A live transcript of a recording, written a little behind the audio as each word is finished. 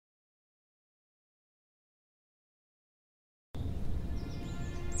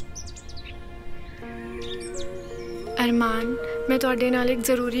अरमान, मैं तुहाडे नाल एक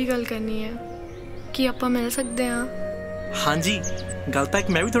जरूरी गल करनी है कि आपां मिल सकते हैं? हाँ जी, गल तां एक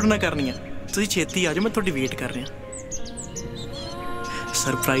मैं भी तुहाडे नाल करनी है। तुसीं छेती आ जाओ, मैं तुहाडी वेट कर रहा।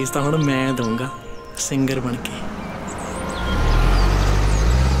 सरप्राइज़ तां हुण मैं दूंगा सिंगर बन के।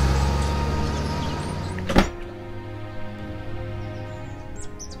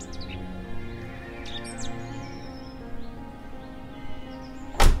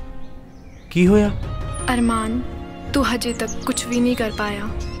 की होया? अरमान, तू हजे तक कुछ भी नहीं कर पाया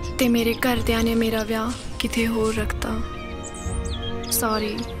ते मेरे घरदियां ने मेरा विआह किथे होर रखता।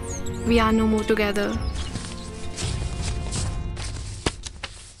 Sorry, we are no more together.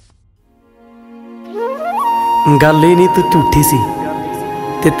 गल ही नहीं तू झूठी सी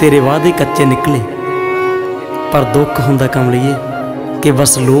ते तेरे वादे कच्चे निकले, पर दुख हुंदा कमलिए कि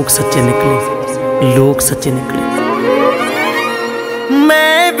बस लोग सच्चे निकले, लोग सच्चे निकले।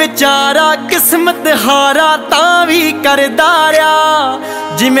 मैं विचारा किस्मत हारा तां भी करदा रहा,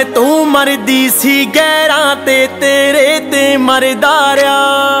 जिमें तू मरदी सी गैरां ते तेरे ते मरदा रहा।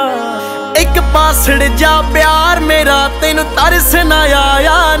 एक पासड़ जा प्यार मेरा तेनू तरस ना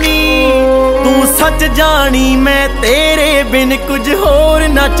आया नी, तू सच जानी मैं तेरे बिन कुछ होर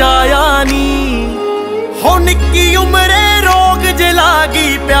ना चाया नी। हो निक्की उमरे रोग जलागी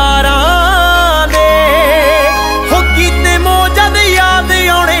प्यारा दे, हो कीते मोजद याद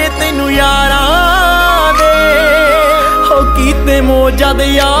आने तेनू यारां दे, हो कीते मोजद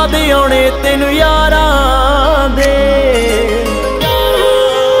याद आने तेनू यारां दे।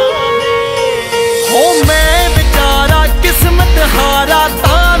 हो मैं बेचारा किस्मत हारा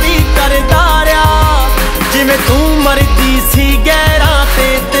तां भी करदा रहा, जिवें तू मरदी सी गैरां ते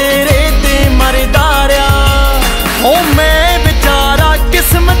तेरे ते मरदा रहा। हो मैं बेचारा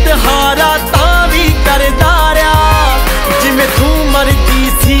किस्मत हारा तां भी करदा रहा, जिवें तू मरदी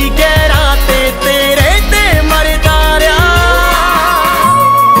सी गैरां ते तेरे ते मरदा रहा।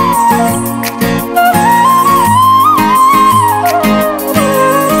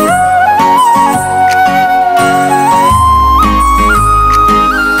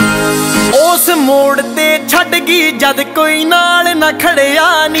 उस मोड़ ते छड्ड गई जद कोई नाल ना खड़िया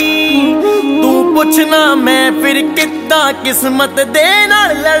नी, तू पुछना मैं फिर किद्दां किस्मत दे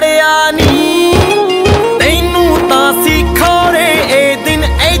नाल लड़िया नी। तैनू तां सी खौरे ए दिन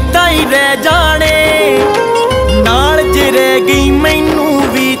ऐदां ही रह जाने, नाल जे रह गई मैनू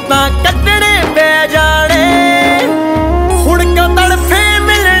भी तां कट्टणे पै जाने। हुण क्यों तड़फे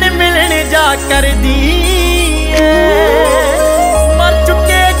मिलन मिलन जा करदी ऐ, मर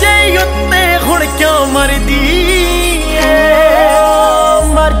चुके जे उत्ते हुण क्यों मरदी ऐ,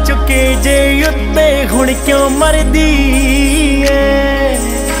 मर चुके जे उत्ते हुण क्यों मरदी ऐ।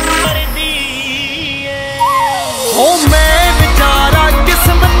 हो मैं बेचारा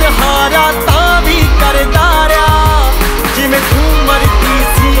किस्मत हारा तां भी करदा रहा, जिवें तू मरदी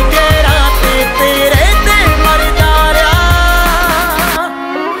सी गैरां ते तेरे ते मरदा रहा।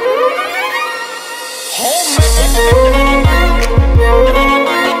 हो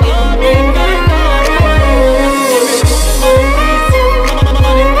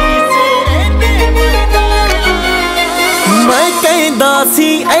मैं कहंदा सी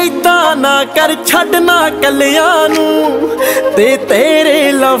ऐदां ना कर छड्डना कलियां नू, ते तेरे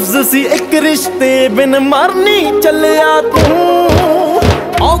लफ्ज सी एक रिश्ते बिन मरनी चलिया तू।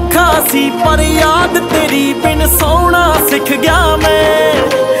 औखा सी पर याद तेरी बिन सौना सिख गया मैं,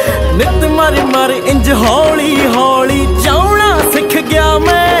 नित मर मर इंज हौली हौली जाना सिख गया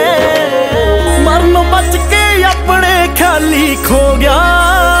मैं। मरनों बच के अपने ख्याली खो गया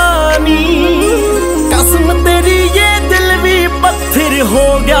नी, कसम तेरी ये दिल भी पत्थर हो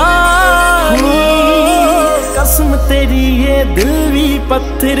गया नी, कसम तेरी ये दिल भी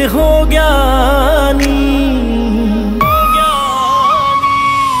पत्थर हो गया नी।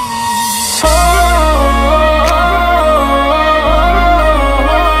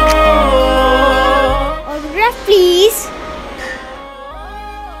 Please.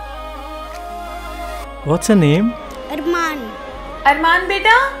 What's your name? अरमान। अरमान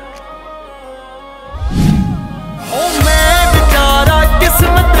बेटा। ओ मैं बेचारा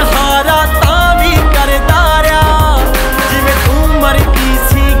किस्मत हारा तां भी करदा रहा, जिवें तू मरदी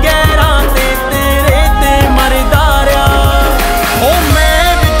सी गैरां ते तेरे ते मरदा रहा। ओ मैं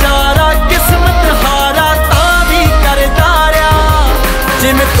बेचारा किस्मत हारा तां भी करदा रहा,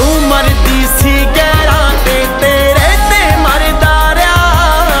 जिवें तू मरदी सी गैरां